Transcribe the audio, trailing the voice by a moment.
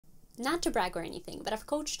Not to brag or anything, but I've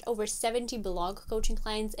coached over 70 blog coaching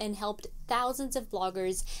clients and helped thousands of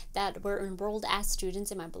bloggers that were enrolled as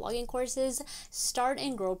students in my blogging courses start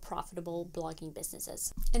and grow profitable blogging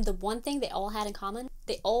businesses. And the one thing they all had in common,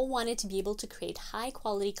 they all wanted to be able to create high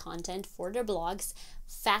quality content for their blogs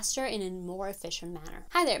faster and in a more efficient manner.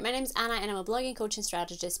 Hi there, my name is Anna and I'm a blogging coach and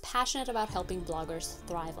strategist passionate about helping bloggers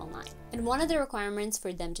thrive online. And one of the requirements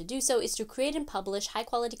for them to do so is to create and publish high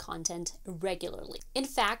quality content regularly. In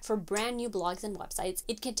fact, for brand new blogs and websites,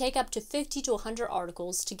 it can take up to 50 to 100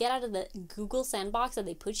 articles to get out of the Google sandbox that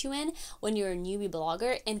they put you in when you're a newbie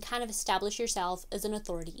blogger and kind of establish yourself as an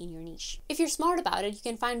authority in your niche. If you're smart about it, you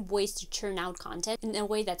can find ways to churn out content in a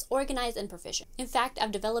way that's organized and proficient. In fact,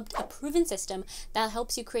 I've developed a proven system that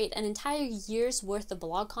helps you create an entire year's worth of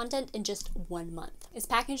blog content in just 1 month. It's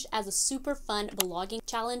packaged as a super fun blogging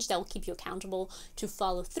challenge that will keep you accountable to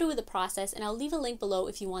follow through with the process, and I'll leave a link below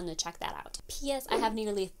if you want to check that out. P.S. I have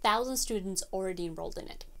nearly 1,000 students already enrolled in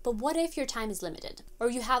it. But what if your time is limited, or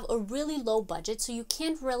you have a really low budget so you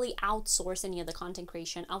can't really outsource any of the content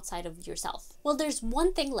creation outside of yourself? Well, there's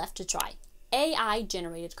one thing left to try. AI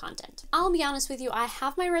generated content. I'll be honest with you, I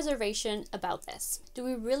have my reservation about this. Do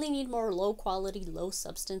we really need more low quality, low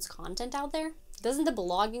substance content out there? Doesn't the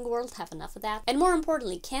blogging world have enough of that? And more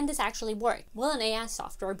importantly, can this actually work? Will an AI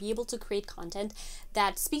software be able to create content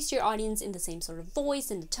that speaks to your audience in the same sort of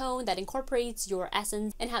voice and the tone, that incorporates your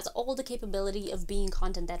essence and has all the capability of being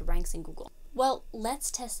content that ranks in Google? Well,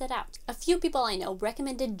 let's test it out. A few people I know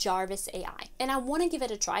recommended Jarvis AI, and I want to give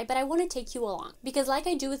it a try, but I want to take you along because like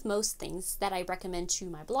I do with most things that I recommend to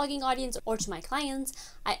my blogging audience or to my clients,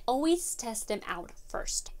 I always test them out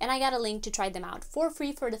first. And I got a link to try them out for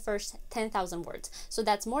free for the first 10,000 words. So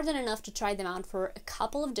that's more than enough to try them out for a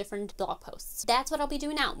couple of different blog posts. That's what I'll be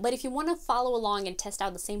doing now. But if you want to follow along and test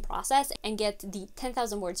out the same process and get the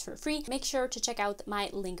 10,000 words for free, make sure to check out my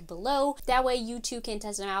link below. That way you too can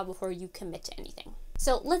test them out before you commit to anything.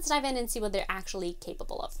 So let's dive in and see what they're actually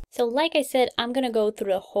capable of. So like I said, I'm going to go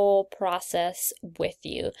through the whole process with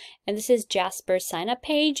you. And this is Jasper's sign up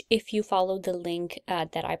page if you follow the link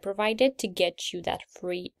that I provided to get you that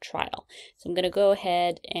free trial. So I'm going to go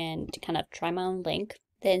ahead and kind of try my own link,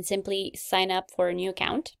 then simply sign up for a new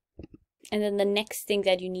account. And then the next thing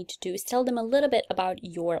that you need to do is tell them a little bit about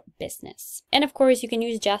your business. And of course, you can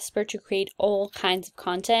use Jasper to create all kinds of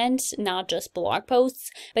content, not just blog posts,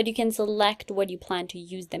 but you can select what you plan to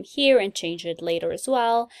use them here and change it later as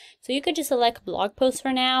well. So you could just select blog posts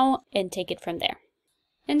for now and take it from there.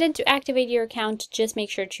 And then to activate your account, just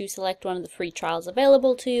make sure to select one of the free trials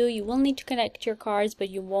available to you. You will need to connect your cards,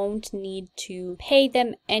 but you won't need to pay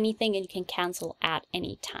them anything and you can cancel at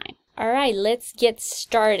any time. All right, let's get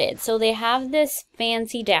started. So they have this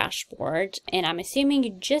fancy dashboard, and I'm assuming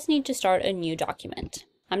you just need to start a new document.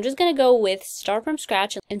 I'm just going to go with start from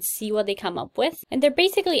scratch and see what they come up with. And they're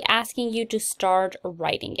basically asking you to start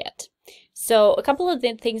writing it. So a couple of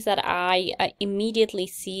the things that I immediately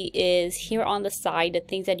see is here on the side, the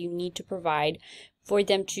things that you need to provide for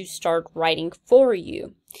them to start writing for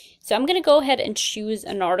you. So I'm going to go ahead and choose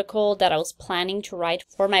an article that I was planning to write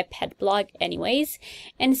for my pet blog anyways,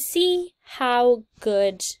 and see how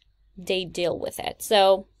good they deal with it.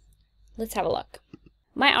 So let's have a look.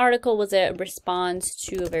 My article was a response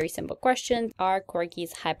to a very simple question: are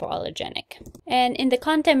corgis hypoallergenic? And in the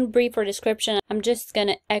content brief or description, I'm just going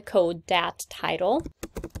to echo that title.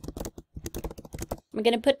 I'm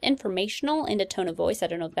going to put informational in the tone of voice. I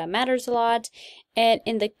don't know if that matters a lot. And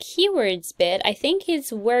in the keywords bit, I think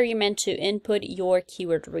is where you're meant to input your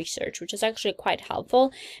keyword research, which is actually quite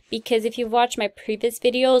helpful because if you've watched my previous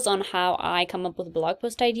videos on how I come up with blog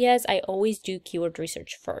post ideas, I always do keyword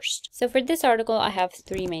research first. So for this article, I have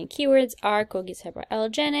 3 main keywords: are corgis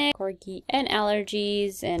hypoallergenic, corgi and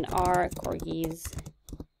allergies, and are corgis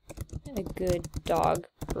a good dog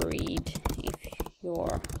breed if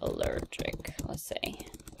you're allergic, let's say.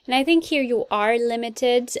 And I think here you are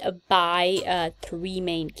limited by 3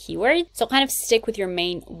 main keywords, so kind of stick with your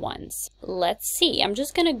main ones. Let's see, I'm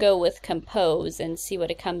just gonna go with compose and see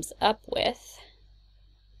what it comes up with.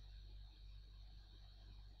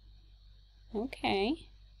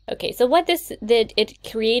 Okay, so what this did, it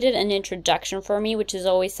created an introduction for me, which is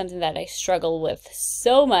always something that I struggle with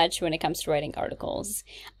so much when it comes to writing articles.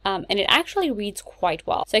 And it actually reads quite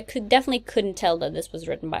well. So I definitely couldn't tell that this was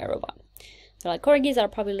written by a robot. They're like corgis are a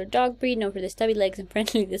popular dog breed known for their stubby legs and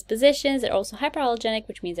friendly dispositions. They're also hyperallergenic,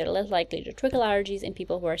 which means they're less likely to trigger allergies in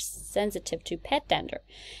people who are sensitive to pet dander.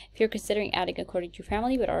 If you're considering adding a corgi to your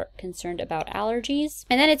family but are concerned about allergies.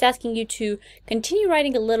 And then it's asking you to continue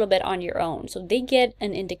writing a little bit on your own. So they get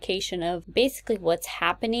an indication of basically what's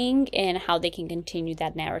happening and how they can continue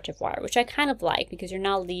that narrative wire, which I kind of like, because you're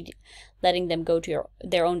not letting them go to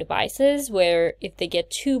their own devices, where if they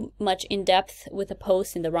get too much in depth with a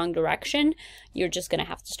post in the wrong direction, you're just going to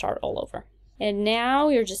have to start all over. And now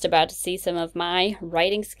you're just about to see some of my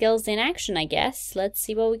writing skills in action, I guess. Let's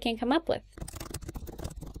see what we can come up with.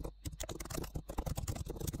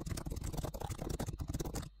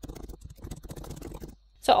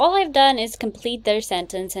 So all I've done is complete their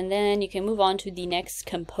sentence, and then you can move on to the next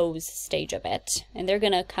compose stage of it. And they're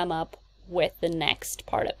going to come up with the next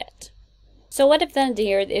part of it. So what I've done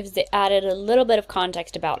here is they added a little bit of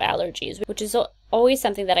context about allergies, which is always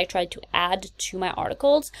something that I try to add to my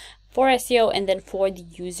articles for SEO and then for the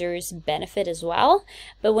user's benefit as well.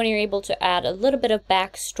 But when you're able to add a little bit of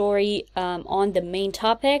backstory on the main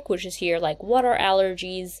topic, which is here, like what are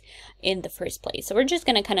allergies in the first place. So we're just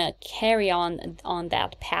going to kind of carry on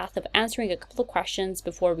that path of answering a couple of questions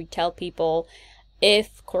before we tell people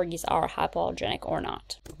if corgis are hypoallergenic or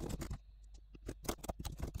not.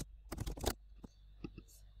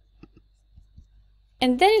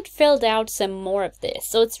 And then it filled out some more of this.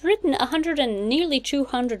 So it's written 100 and nearly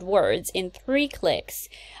 200 words in 3 clicks.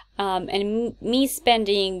 And me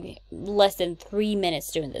spending less than 3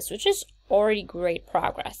 minutes doing this, which is already great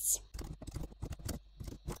progress.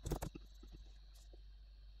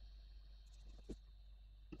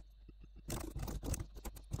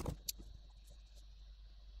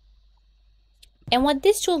 And what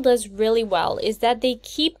this tool does really well is that they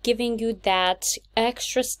keep giving you that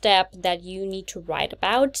extra step that you need to write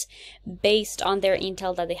about based on their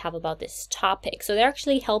intel that they have about this topic. So they're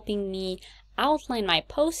actually helping me outline my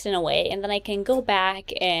post in a way, and then I can go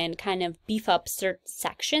back and kind of beef up certain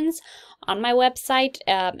sections on my website,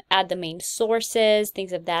 add the main sources,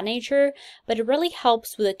 things of that nature. But it really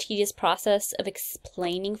helps with the tedious process of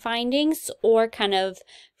explaining findings or kind of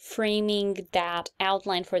framing that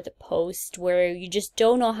outline for the post where you just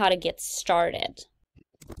don't know how to get started.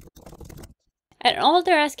 And all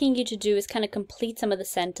they're asking you to do is kind of complete some of the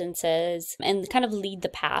sentences and kind of lead the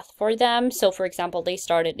path for them. So for example, they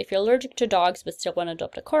started, if you're allergic to dogs but still want to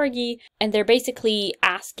adopt a corgi, and they're basically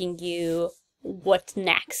asking you what's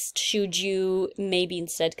next. Should you maybe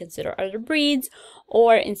instead consider other breeds?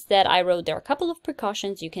 Or instead, I wrote there are a couple of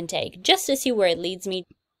precautions you can take just to see where it leads me.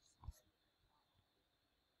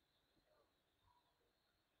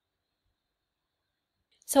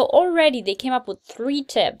 So already they came up with 3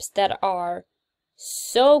 tips that are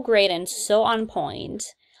so great and so on point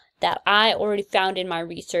that I already found in my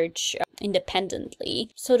research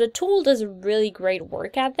independently. So the tool does really great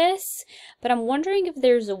work at this, but I'm wondering if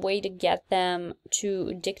there's a way to get them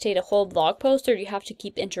to dictate a whole blog post, or do you have to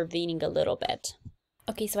keep intervening a little bit?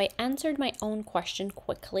 Okay, so I answered my own question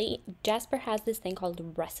quickly. Jasper has this thing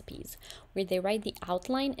called recipes, where they write the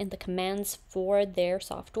outline and the commands for their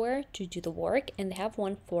software to do the work, and they have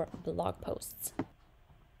one for blog posts.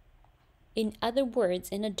 In other words,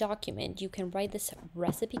 in a document, you can write this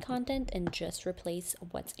recipe content and just replace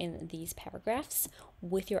what's in these paragraphs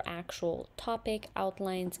with your actual topic,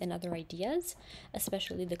 outlines, and other ideas,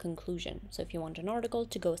 especially the conclusion. So if you want an article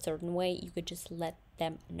to go a certain way, you could just let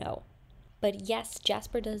them know. But yes,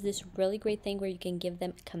 Jasper does this really great thing where you can give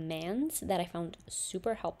them commands that I found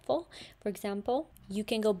super helpful. For example, you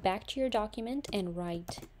can go back to your document and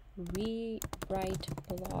rewrite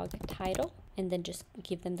blog title, and then just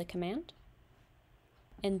give them the command,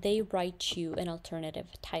 and they write you an alternative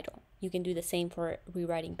title. You can do the same for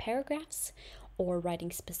rewriting paragraphs or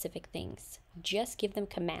writing specific things. Just give them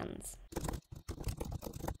commands.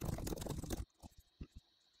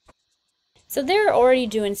 So they're already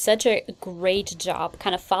doing such a great job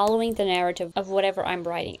kind of following the narrative of whatever I'm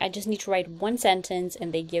writing. I just need to write one sentence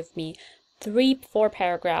and they give me 3-4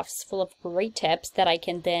 paragraphs full of great tips that I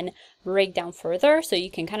can then break down further. So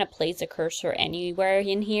you can kind of place a cursor anywhere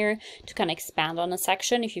in here to kind of expand on a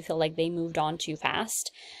section if you feel like they moved on too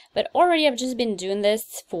fast. But already I've just been doing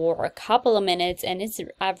this for a couple of minutes and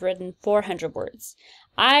I've written 400 words.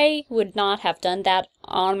 I would not have done that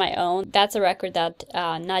on my own. That's a record that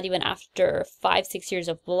not even after 5-6 years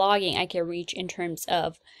of blogging I can reach in terms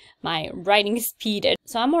of my writing speed.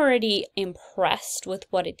 So I'm already impressed with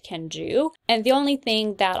what it can do. And the only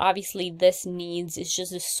thing that obviously this needs is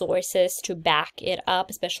just the sources to back it up,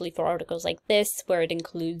 especially for articles like this, where it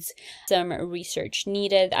includes some research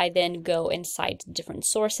needed. I then go and cite different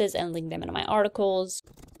sources and link them in my articles.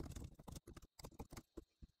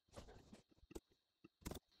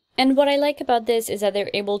 And what I like about this is that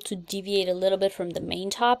they're able to deviate a little bit from the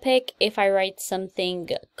main topic if I write something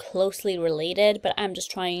closely related, but I'm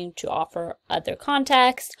just trying to offer other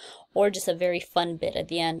context or just a very fun bit at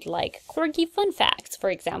the end, like quirky fun facts,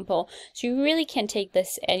 for example. So you really can take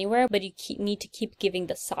this anywhere, but you need to keep giving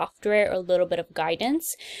the software a little bit of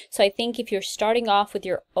guidance. So I think if you're starting off with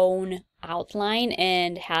your own outline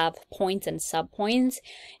and have points and subpoints,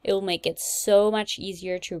 it will make it so much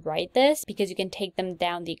easier to write this because you can take them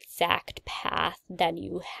down the exact path that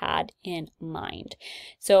you had in mind.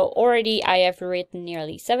 So already I have written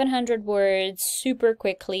nearly 700 words super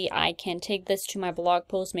quickly. I can take this to my blog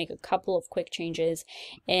post, make a couple of quick changes,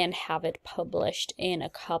 and have it published in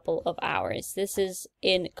a couple of hours. This is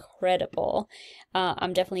incredible.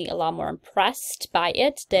 I'm definitely a lot more impressed by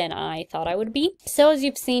it than I thought I would be. So as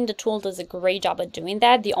you've seen, the tool does a great job at doing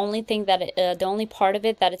that. The only thing that the only part of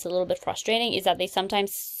it that it's a little bit frustrating is that they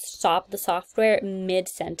sometimes stop the software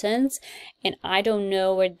mid-sentence, and I don't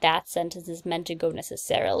know where that sentence is meant to go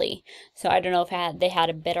necessarily. So I don't know if they had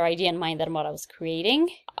a better idea in mind than what I was creating.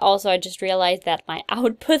 Also, I just realized that my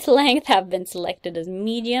output length have been selected as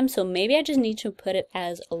medium, so maybe I just need to put it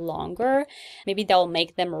as longer. Maybe that will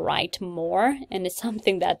make them write more, and it's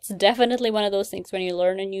something that's definitely one of those things when you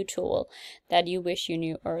learn a new tool that you wish you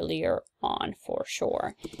knew earlier on for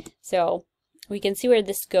sure. So we can see where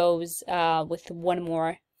this goes with one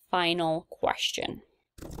more final question.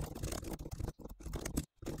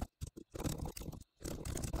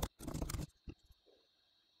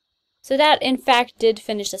 So that, in fact, did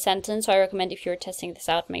finish the sentence. So I recommend if you're testing this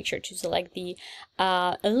out, make sure to select the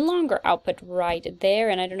longer output right there.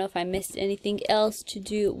 And I don't know if I missed anything else to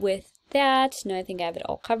do with that. No, I think I have it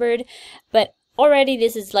all covered. But already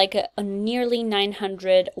this is like a nearly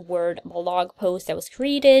 900 word blog post that was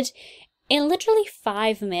created in literally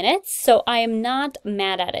 5 minutes, so I am not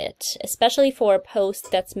mad at it, especially for a post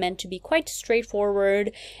that's meant to be quite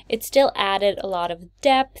straightforward. It still added a lot of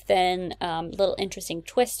depth and little interesting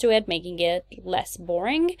twist to it, making it less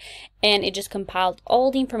boring, and it just compiled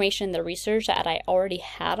all the information and the research that I already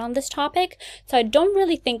had on this topic, so I don't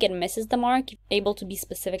really think it misses the mark, able to be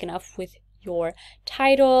specific enough with your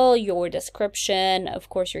title, your description, of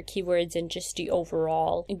course your keywords, and just the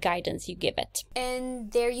overall guidance you give it.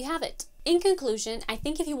 And there you have it. In conclusion, I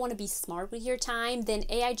think if you want to be smart with your time, then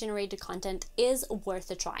AI generated content is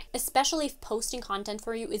worth a try, especially if posting content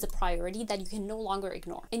for you is a priority that you can no longer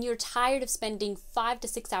ignore and you're tired of spending 5 to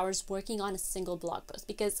 6 hours working on a single blog post,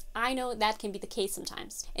 because I know that can be the case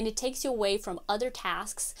sometimes, and it takes you away from other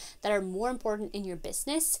tasks that are more important in your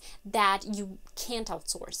business that you can't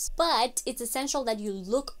outsource. But it's essential that you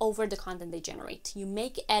look over the content they generate. You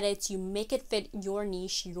make edits, you make it fit your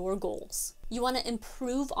niche, your goals. You want to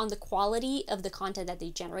improve on the quality of the content that they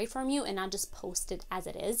generate from you and not just post it as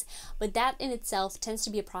it is. But that in itself tends to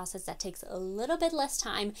be a process that takes a little bit less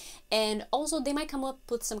time. And also they might come up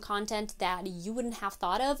with some content that you wouldn't have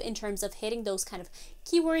thought of in terms of hitting those kind of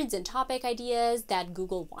keywords and topic ideas that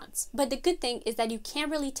Google wants. But the good thing is that you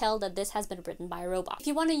can't really tell that this has been written by a robot. If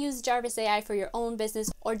you want to use Jarvis AI for your own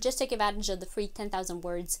business or just take advantage of the free 10,000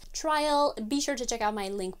 words trial, be sure to check out my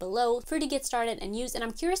link below, free to get started and use. And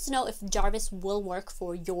I'm curious to know if Jarvis will work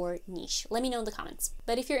for your niche. Let me know in the comments.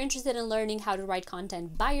 But if you're interested in learning how to write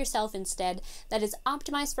content by yourself instead, that is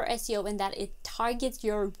optimized for SEO and that it targets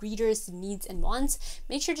your readers' needs and wants,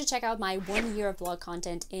 make sure to check out my 1 year of blog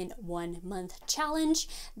content in 1 month challenge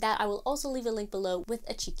that I will also leave a link below with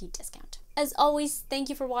a cheeky discount. As always, thank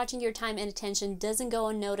you for watching. Your time and attention doesn't go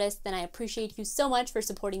unnoticed, and I appreciate you so much for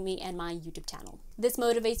supporting me and my YouTube channel. This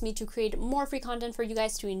motivates me to create more free content for you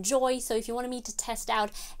guys to enjoy, so if you want me to test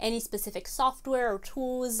out any specific software or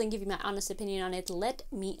tools and give you my honest opinion on it, let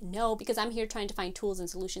me know, because I'm here trying to find tools and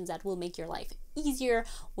solutions that will make your life easier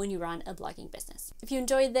when you run a blogging business. If you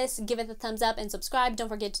enjoyed this, give it a thumbs up and subscribe. Don't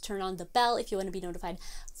forget to turn on the bell if you want to be notified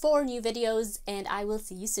for new videos, and I will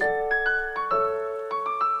see you soon.